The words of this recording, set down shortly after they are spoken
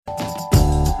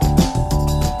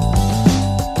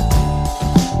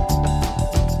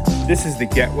This is the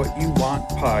Get What You Want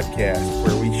podcast,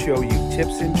 where we show you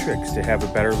tips and tricks to have a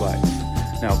better life.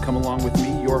 Now come along with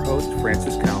me, your host,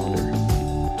 Francis Callender.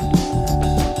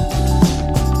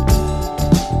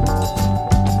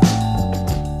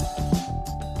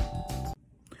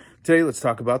 Today, let's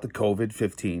talk about the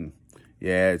COVID-15.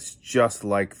 Yeah, it's just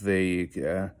like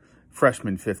the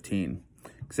freshman 15,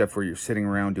 except for you're sitting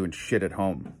around doing shit at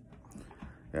home.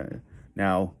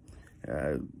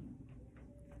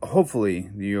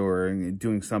 Hopefully you're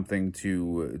doing something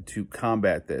to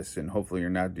combat this, and hopefully you're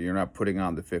not putting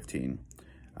on the 15.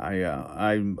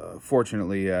 I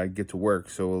fortunately get to work,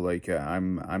 so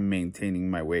I'm maintaining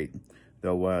my weight,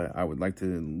 though I would like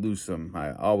to lose some.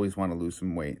 I always want to lose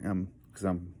some weight because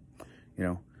I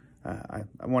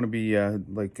want to be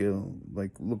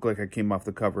look like I came off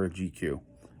the cover of GQ.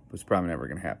 But it's probably never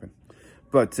going to happen.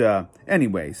 But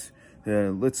anyways,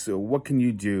 what can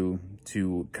you do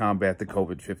to combat the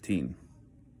COVID-15?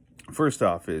 First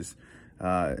off is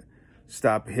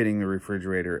stop hitting the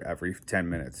refrigerator every 10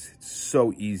 minutes. It's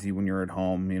so easy when you're at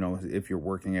home, if you're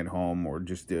working at home or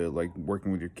just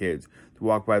working with your kids, to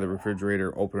walk by the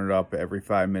refrigerator, open it up every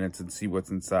 5 minutes and see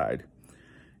what's inside.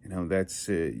 That's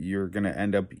you're going to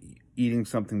end up eating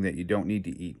something that you don't need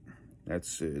to eat.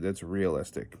 That's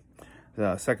realistic.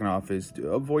 Second off is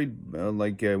to avoid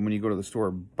when you go to the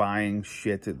store buying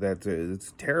shit that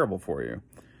it's terrible for you.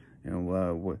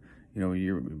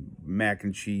 Your mac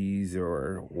and cheese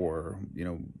or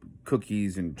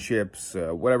cookies and chips,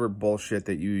 whatever bullshit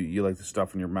that you like to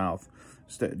stuff in your mouth.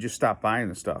 Just stop buying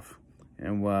the stuff,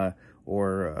 and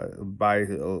or buy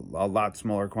a lot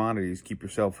smaller quantities. Keep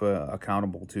yourself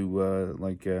accountable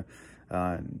to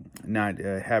not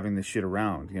having this shit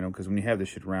around. Because when you have this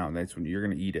shit around, that's when you're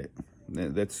gonna eat it.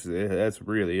 That's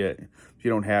really it. If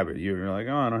you don't have it, you're like,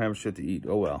 oh, I don't have shit to eat.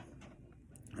 Oh well.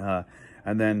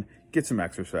 And then get some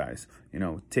exercise.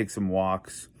 Take some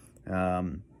walks.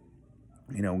 Do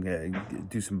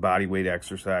some body weight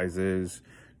exercises.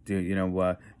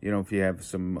 If you have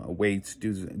some weights,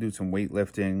 do some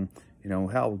weightlifting.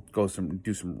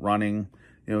 Do some running.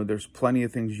 There's plenty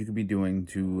of things you could be doing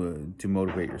to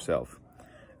motivate yourself.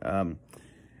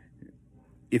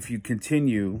 If you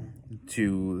continue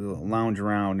to lounge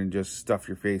around and just stuff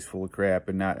your face full of crap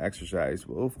and not exercise,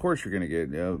 well, of course you're going to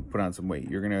get put on some weight.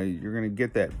 You're going to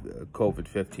get that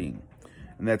COVID-15,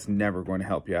 and that's never going to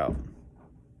help you out.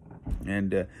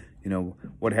 And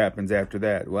what happens after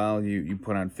that? Well, you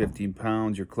put on 15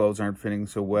 pounds. Your clothes aren't fitting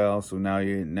so well, so now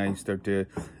you start to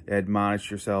admonish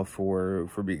yourself for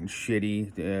being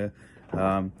shitty.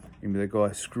 You'd be like, oh,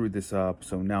 I screwed this up,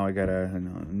 so now I gotta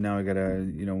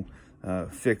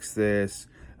fix this.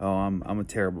 Oh, I'm a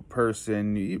terrible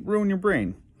person. You ruin your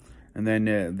brain, and then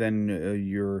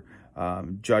your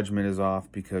judgment is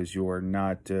off because you're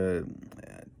not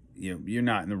you're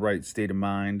not in the right state of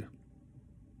mind.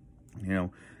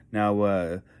 Now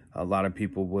a lot of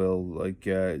people will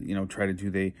try to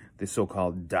do the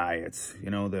so-called diets.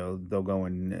 They'll go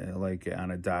and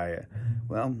on a diet.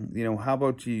 Well, how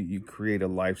about you create a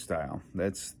lifestyle?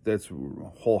 That's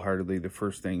wholeheartedly the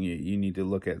first thing you need to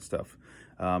look at stuff.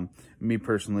 Me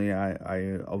personally,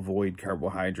 I avoid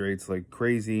carbohydrates like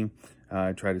crazy.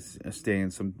 I try to stay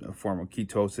in some form of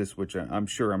ketosis, which I'm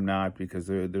sure I'm not, because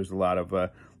there's a lot of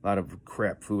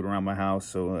crap food around my house.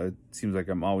 So it seems like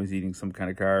I'm always eating some kind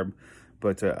of carb.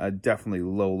 But a definitely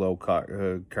low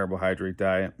carbohydrate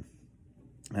diet,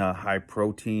 high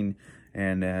protein,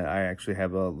 and I actually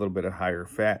have a little bit of higher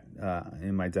fat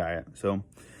in my diet. So,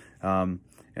 and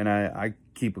I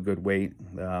keep a good weight.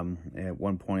 At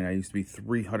one point, I used to be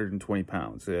 320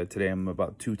 pounds. Today, I'm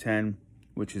about 210,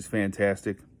 which is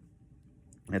fantastic.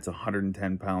 That's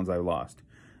 110 pounds I lost.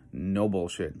 No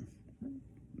bullshit.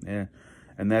 Yeah,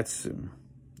 and that's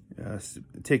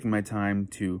taking my time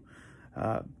to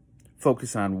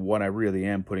focus on what I really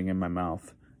am putting in my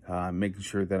mouth, making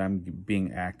sure that I'm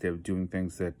being active, doing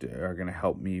things that are going to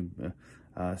help me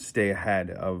stay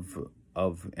ahead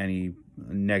of any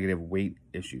negative weight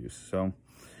issues. So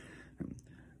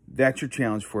that's your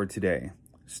challenge for today.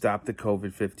 Stop the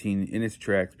COVID-15 in its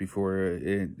tracks before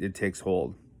it takes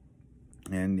hold.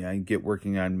 And get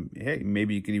working on, hey,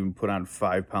 maybe you could even put on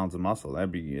 5 pounds of muscle.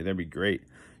 That'd be great.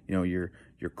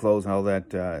 Your clothes and all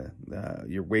that,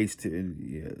 your waist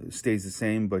stays the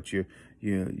same, but you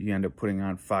end up putting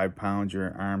on 5 pounds.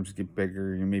 Your arms get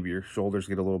bigger, maybe your shoulders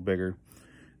get a little bigger.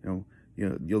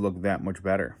 You'll look that much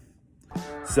better.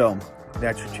 So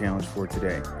that's your challenge for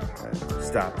today.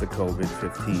 Stop the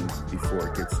COVID-15 before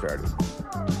it gets started.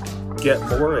 Get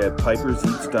more at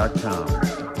piperseats.com.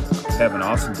 Have an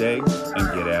awesome day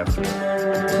and get after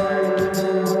it.